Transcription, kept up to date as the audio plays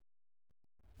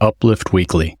Uplift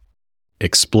Weekly.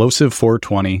 Explosive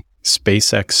 420,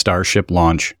 SpaceX Starship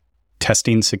launch,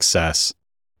 testing success,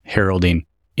 heralding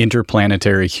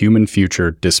interplanetary human future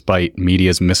despite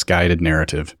media's misguided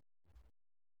narrative.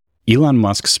 Elon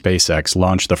Musk's SpaceX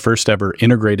launched the first ever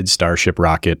integrated Starship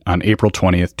rocket on April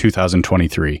 20th,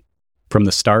 2023, from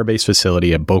the Starbase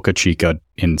facility at Boca Chica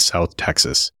in South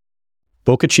Texas.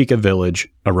 Boca Chica Village,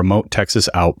 a remote Texas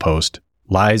outpost,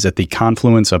 lies at the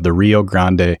confluence of the Rio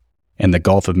Grande and the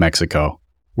Gulf of Mexico,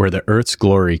 where the Earth's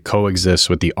glory coexists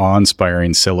with the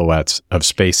awe-inspiring silhouettes of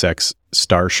SpaceX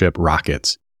Starship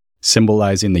rockets,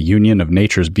 symbolizing the union of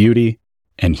nature's beauty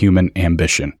and human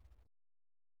ambition.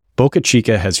 Boca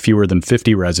Chica has fewer than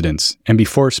 50 residents, and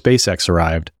before SpaceX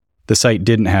arrived, the site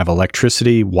didn't have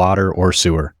electricity, water, or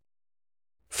sewer.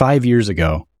 5 years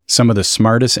ago, some of the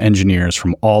smartest engineers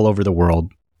from all over the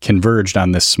world converged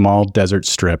on this small desert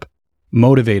strip,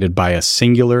 motivated by a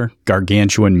singular,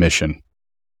 gargantuan mission: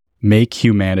 make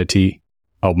humanity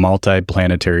a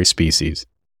multi-planetary species.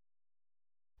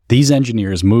 These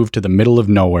engineers moved to the middle of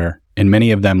nowhere, and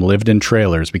many of them lived in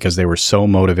trailers because they were so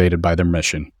motivated by their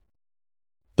mission.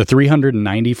 The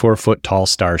 394-foot-tall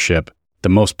Starship, the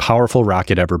most powerful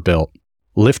rocket ever built,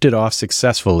 lifted off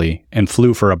successfully and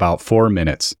flew for about 4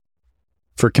 minutes.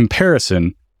 For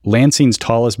comparison, Lansing's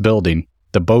tallest building,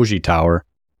 the Bogie Tower,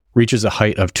 reaches a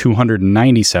height of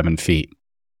 297 feet.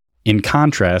 In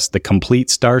contrast, the complete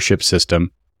Starship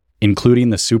system, including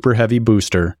the Super Heavy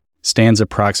booster, stands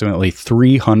approximately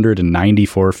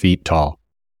 394 feet tall,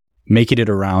 making it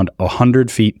around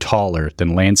 100 feet taller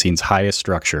than Lansing's highest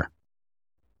structure.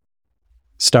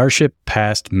 Starship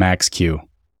passed Max Q.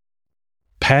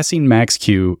 Passing Max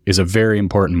Q is a very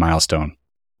important milestone.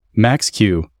 Max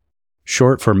Q,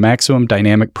 short for maximum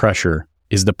dynamic pressure,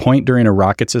 is the point during a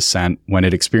rocket's ascent when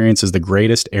it experiences the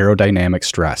greatest aerodynamic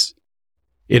stress.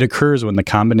 It occurs when the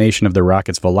combination of the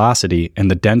rocket's velocity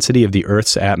and the density of the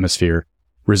Earth's atmosphere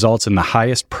results in the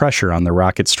highest pressure on the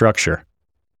rocket structure.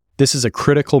 This is a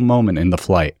critical moment in the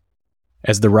flight,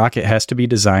 as the rocket has to be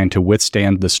designed to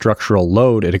withstand the structural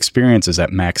load it experiences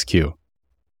at Max Q.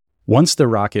 Once the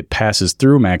rocket passes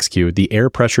through Max Q, the air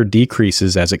pressure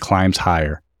decreases as it climbs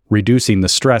higher, reducing the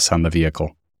stress on the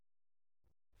vehicle.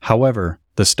 However,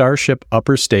 the Starship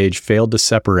upper stage failed to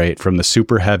separate from the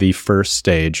Super Heavy first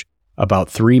stage about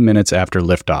 3 minutes after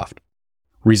liftoff,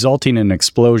 resulting in an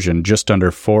explosion just under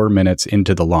 4 minutes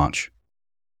into the launch.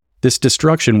 This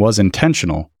destruction was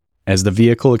intentional, as the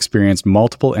vehicle experienced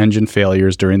multiple engine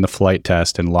failures during the flight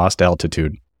test and lost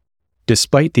altitude.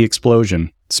 Despite the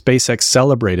explosion, SpaceX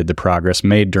celebrated the progress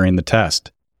made during the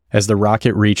test, as the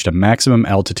rocket reached a maximum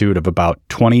altitude of about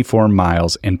 24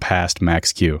 miles and passed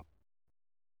Max Q.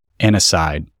 An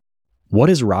aside, what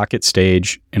is rocket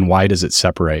stage and why does it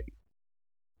separate?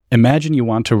 Imagine you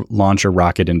want to launch a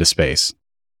rocket into space.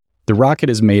 The rocket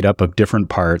is made up of different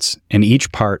parts, and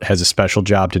each part has a special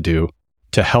job to do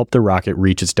to help the rocket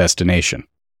reach its destination.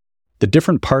 The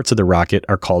different parts of the rocket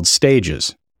are called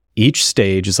stages. Each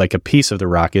stage is like a piece of the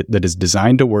rocket that is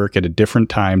designed to work at a different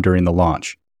time during the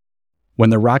launch.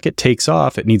 When the rocket takes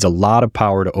off, it needs a lot of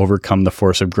power to overcome the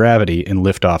force of gravity and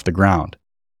lift off the ground.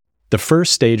 The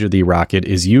first stage of the rocket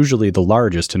is usually the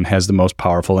largest and has the most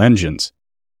powerful engines.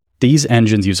 These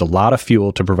engines use a lot of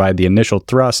fuel to provide the initial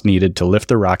thrust needed to lift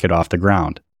the rocket off the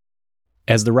ground.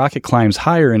 As the rocket climbs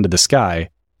higher into the sky,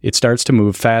 it starts to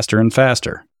move faster and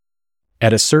faster.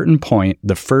 At a certain point,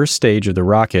 the first stage of the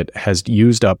rocket has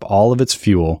used up all of its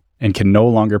fuel and can no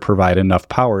longer provide enough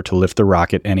power to lift the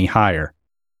rocket any higher.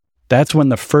 That's when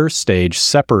the first stage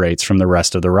separates from the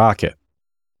rest of the rocket.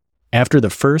 After the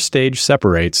first stage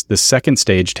separates, the second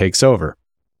stage takes over.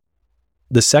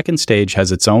 The second stage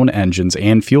has its own engines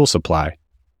and fuel supply.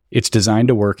 It's designed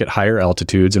to work at higher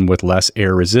altitudes and with less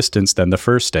air resistance than the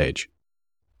first stage.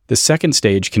 The second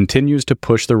stage continues to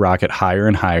push the rocket higher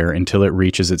and higher until it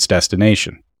reaches its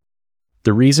destination.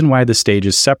 The reason why the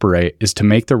stages separate is to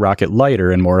make the rocket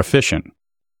lighter and more efficient.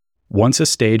 Once a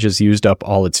stage has used up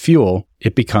all its fuel,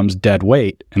 it becomes dead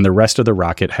weight and the rest of the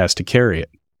rocket has to carry it.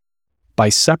 By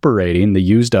separating the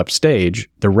used up stage,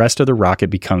 the rest of the rocket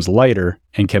becomes lighter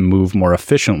and can move more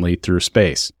efficiently through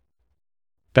space.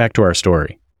 Back to our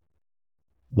story.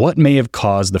 What may have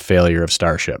caused the failure of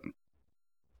Starship?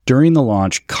 During the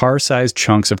launch, car-sized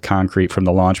chunks of concrete from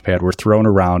the launch pad were thrown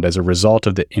around as a result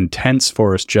of the intense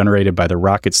force generated by the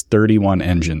rocket's 31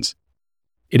 engines.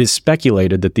 It is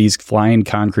speculated that these flying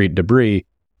concrete debris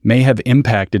may have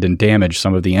impacted and damaged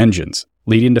some of the engines,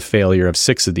 leading to failure of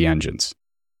 6 of the engines.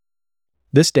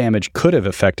 This damage could have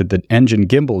affected the engine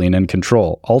gimbaling and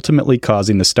control, ultimately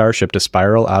causing the Starship to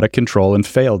spiral out of control and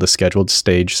fail the scheduled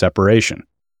stage separation.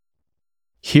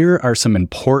 Here are some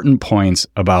important points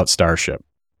about Starship.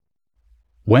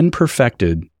 When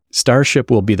perfected,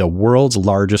 Starship will be the world's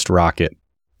largest rocket,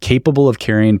 capable of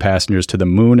carrying passengers to the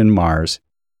Moon and Mars,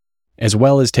 as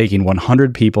well as taking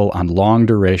 100 people on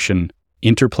long-duration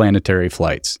interplanetary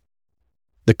flights.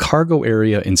 The cargo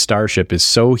area in Starship is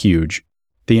so huge,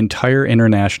 the entire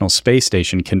International Space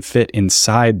Station can fit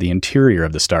inside the interior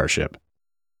of the Starship.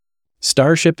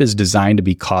 Starship is designed to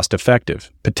be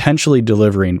cost-effective, potentially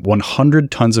delivering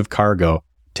 100 tons of cargo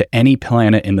to any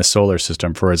planet in the solar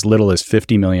system for as little as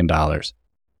 $50 million.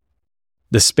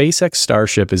 The SpaceX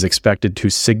Starship is expected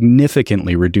to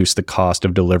significantly reduce the cost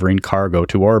of delivering cargo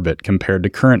to orbit compared to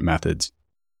current methods,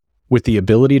 with the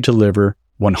ability to deliver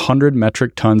 100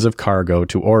 metric tons of cargo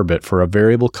to orbit for a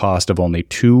variable cost of only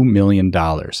 $2 million.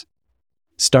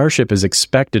 Starship is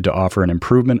expected to offer an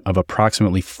improvement of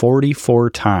approximately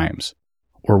 44 times,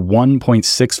 or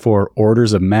 1.64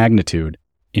 orders of magnitude,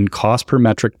 in cost per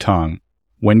metric ton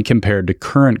when compared to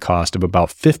current cost of about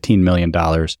 $15 million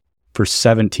for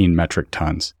 17 metric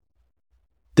tons.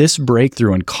 This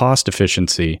breakthrough in cost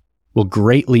efficiency will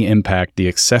greatly impact the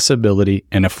accessibility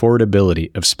and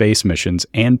affordability of space missions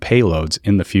and payloads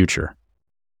in the future.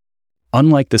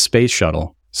 Unlike the Space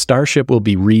Shuttle, Starship will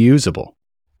be reusable,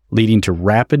 leading to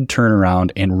rapid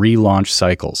turnaround and relaunch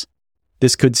cycles.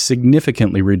 This could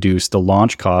significantly reduce the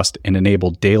launch cost and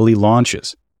enable daily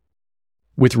launches.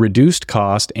 With reduced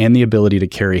cost and the ability to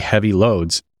carry heavy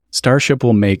loads, Starship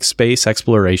will make space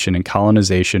exploration and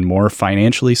colonization more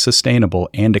financially sustainable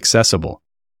and accessible.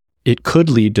 It could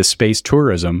lead to space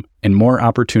tourism and more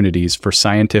opportunities for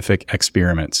scientific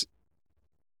experiments.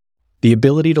 The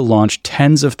ability to launch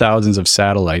tens of thousands of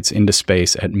satellites into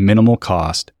space at minimal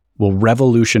cost will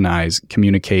revolutionize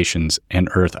communications and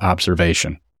Earth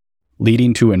observation,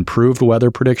 leading to improved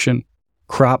weather prediction,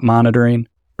 crop monitoring,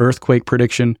 earthquake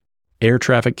prediction, air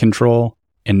traffic control,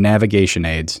 and navigation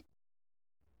aids.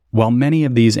 While many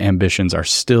of these ambitions are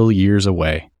still years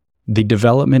away, the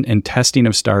development and testing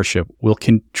of Starship will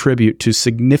contribute to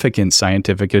significant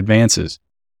scientific advances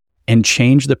and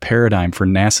change the paradigm for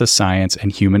NASA science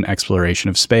and human exploration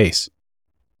of space.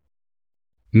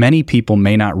 Many people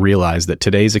may not realize that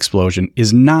today's explosion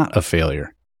is not a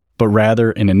failure, but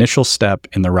rather an initial step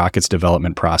in the rocket's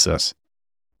development process.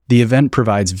 The event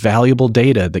provides valuable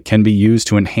data that can be used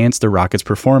to enhance the rocket's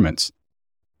performance.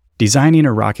 Designing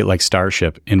a rocket like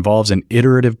Starship involves an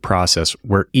iterative process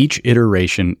where each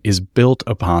iteration is built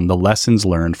upon the lessons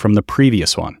learned from the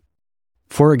previous one.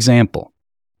 For example,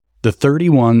 the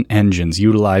 31 engines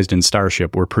utilized in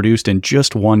Starship were produced in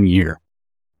just 1 year.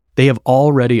 They have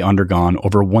already undergone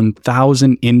over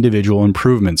 1,000 individual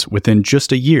improvements within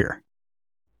just a year.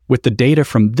 With the data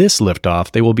from this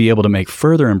liftoff, they will be able to make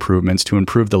further improvements to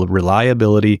improve the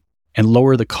reliability and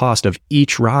lower the cost of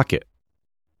each rocket.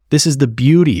 This is the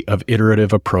beauty of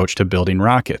iterative approach to building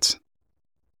rockets.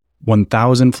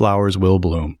 1,000 flowers will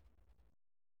bloom.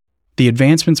 The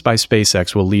advancements by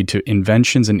SpaceX will lead to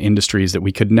inventions in industries that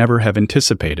we could never have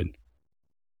anticipated.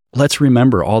 Let's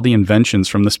remember all the inventions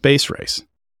from the space race.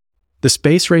 The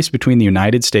space race between the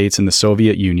United States and the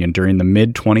Soviet Union during the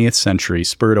mid-20th century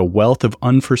spurred a wealth of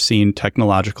unforeseen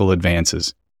technological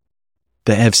advances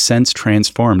that have since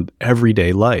transformed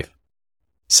everyday life.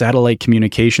 Satellite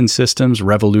communication systems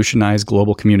revolutionized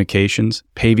global communications,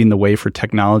 paving the way for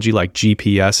technology like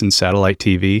GPS and satellite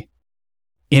TV.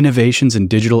 Innovations in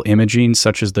digital imaging,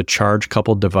 such as the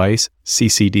Charge-Coupled Device,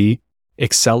 CCD,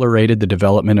 accelerated the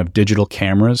development of digital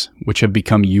cameras, which have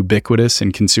become ubiquitous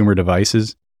in consumer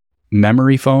devices.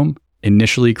 Memory foam,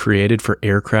 initially created for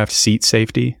aircraft seat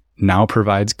safety, now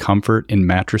provides comfort in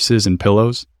mattresses and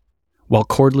pillows. While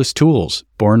cordless tools,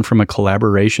 born from a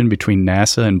collaboration between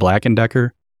NASA and Black &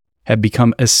 Decker, have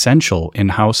become essential in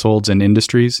households and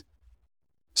industries.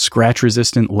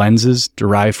 Scratch-resistant lenses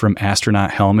derived from astronaut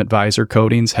helmet visor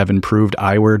coatings have improved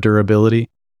eyewear durability,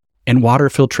 and water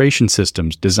filtration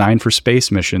systems designed for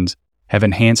space missions have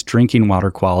enhanced drinking water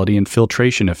quality and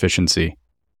filtration efficiency.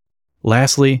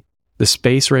 Lastly, the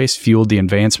space race fueled the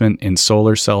advancement in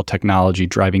solar cell technology,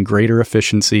 driving greater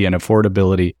efficiency and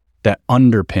affordability that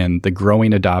underpin the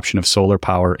growing adoption of solar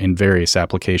power in various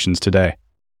applications today.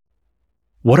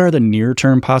 What are the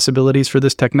near-term possibilities for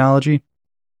this technology?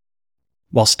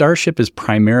 While Starship is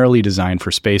primarily designed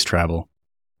for space travel,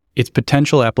 its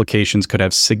potential applications could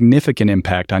have significant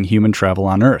impact on human travel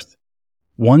on Earth.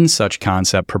 One such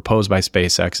concept proposed by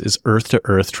SpaceX is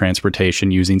Earth-to-Earth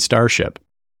transportation using Starship,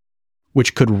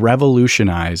 which could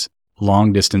revolutionize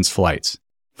long-distance flights.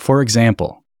 For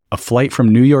example, a flight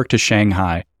from New York to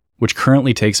Shanghai, which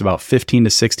currently takes about 15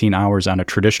 to 16 hours on a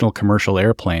traditional commercial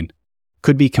airplane,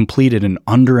 could be completed in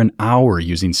under an hour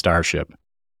using Starship.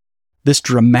 This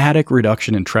dramatic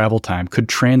reduction in travel time could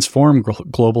transform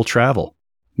global travel,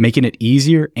 making it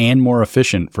easier and more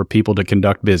efficient for people to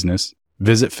conduct business,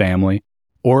 visit family,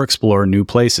 or explore new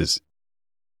places.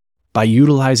 By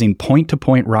utilizing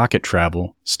point-to-point rocket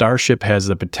travel, Starship has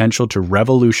the potential to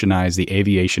revolutionize the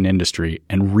aviation industry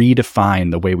and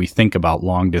redefine the way we think about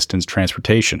long-distance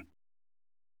transportation.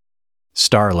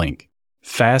 Starlink,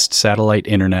 fast satellite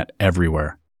internet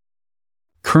everywhere.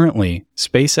 Currently,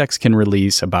 SpaceX can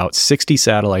release about 60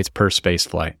 satellites per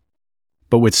spaceflight.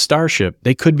 But with Starship,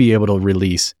 they could be able to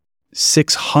release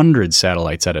 600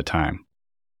 satellites at a time.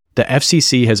 The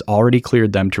FCC has already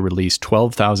cleared them to release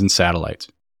 12,000 satellites.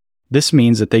 This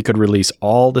means that they could release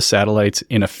all the satellites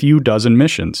in a few dozen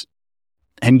missions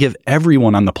and give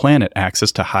everyone on the planet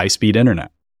access to high-speed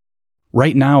internet.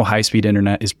 Right now, high-speed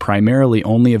internet is primarily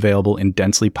only available in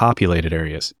densely populated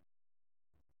areas.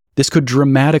 This could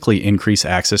dramatically increase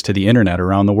access to the internet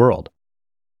around the world.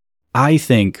 I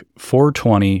think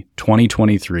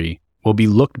 4/20/2023 will be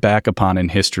looked back upon in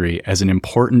history as an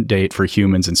important date for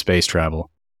humans in space travel.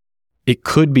 It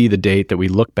could be the date that we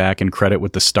look back and credit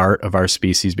with the start of our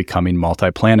species becoming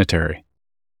multiplanetary.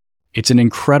 It's an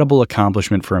incredible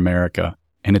accomplishment for America,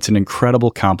 and it's an incredible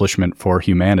accomplishment for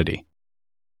humanity.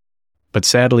 But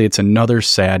sadly, it's another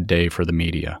sad day for the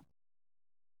media.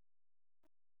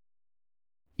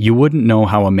 You wouldn't know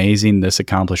how amazing this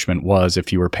accomplishment was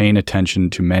if you were paying attention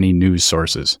to many news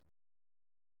sources.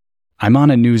 I'm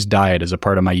on a news diet as a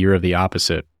part of my Year of the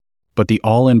Opposite, but the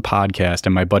All In podcast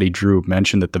and my buddy Drew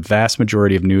mentioned that the vast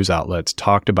majority of news outlets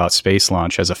talked about space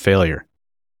launch as a failure.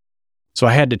 So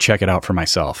I had to check it out for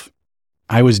myself.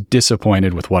 I was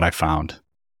disappointed with what I found.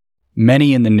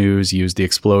 Many in the news used the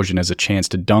explosion as a chance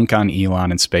to dunk on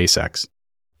Elon and SpaceX.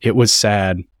 It was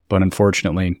sad, but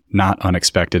unfortunately not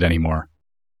unexpected anymore.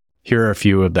 Here are a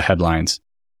few of the headlines.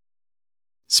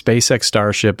 SpaceX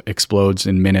Starship explodes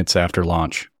in minutes after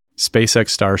launch. SpaceX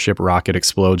Starship rocket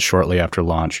explodes shortly after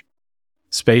launch.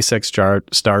 SpaceX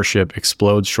Starship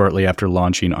explodes shortly after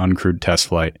launching uncrewed test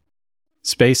flight.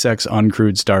 SpaceX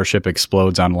uncrewed Starship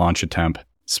explodes on launch attempt.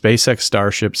 SpaceX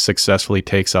Starship successfully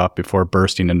takes off before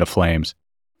bursting into flames.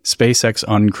 SpaceX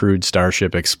uncrewed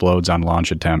Starship explodes on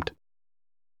launch attempt.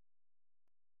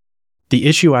 The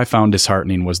issue I found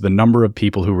disheartening was the number of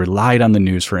people who relied on the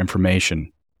news for information.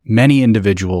 Many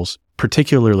individuals,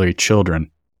 particularly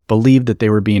children, believed that they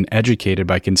were being educated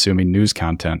by consuming news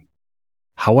content.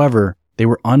 However, they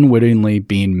were unwittingly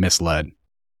being misled.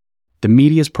 The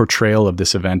media's portrayal of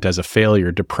this event as a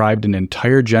failure deprived an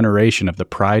entire generation of the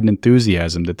pride and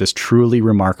enthusiasm that this truly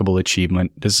remarkable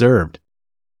achievement deserved.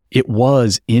 It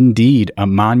was indeed a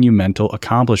monumental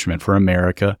accomplishment for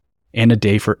America and a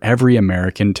day for every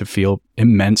American to feel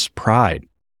immense pride.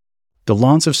 The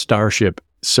launch of Starship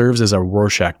serves as a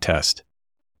Rorschach test.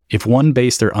 If one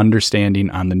based their understanding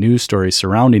on the news stories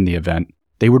surrounding the event,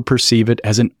 they would perceive it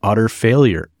as an utter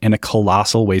failure and a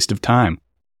colossal waste of time.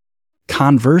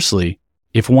 Conversely,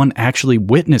 if one actually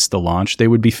witnessed the launch, they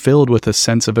would be filled with a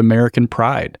sense of American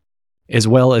pride, as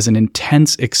well as an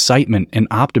intense excitement and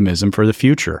optimism for the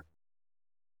future.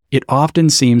 It often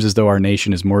seems as though our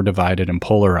nation is more divided and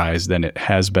polarized than it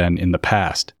has been in the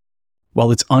past.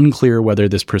 While it's unclear whether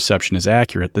this perception is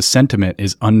accurate, the sentiment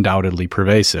is undoubtedly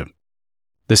pervasive.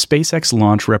 The SpaceX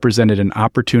launch represented an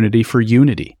opportunity for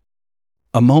unity,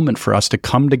 a moment for us to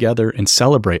come together and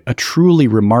celebrate a truly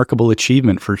remarkable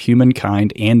achievement for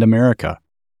humankind and America.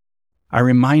 I'm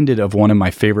reminded of one of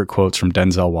my favorite quotes from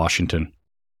Denzel Washington.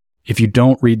 If you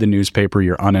don't read the newspaper,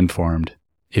 you're uninformed.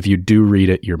 If you do read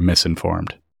it, you're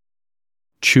misinformed.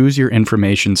 Choose your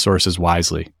information sources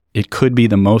wisely. It could be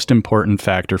the most important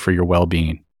factor for your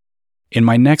well-being. In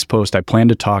my next post, I plan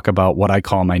to talk about what I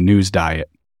call my news diet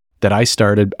that I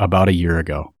started about a year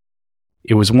ago.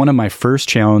 It was one of my first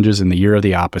challenges in the Year of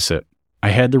the Opposite. I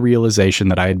had the realization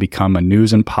that I had become a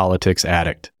news and politics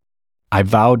addict. I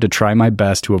vowed to try my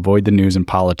best to avoid the news and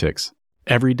politics.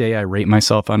 Every day I rate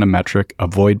myself on a metric,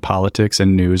 avoid politics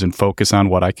and news, and focus on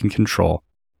what I can control.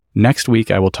 Next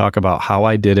week, I will talk about how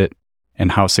I did it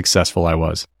and how successful I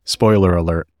was. Spoiler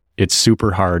alert, it's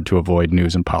super hard to avoid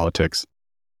news and politics.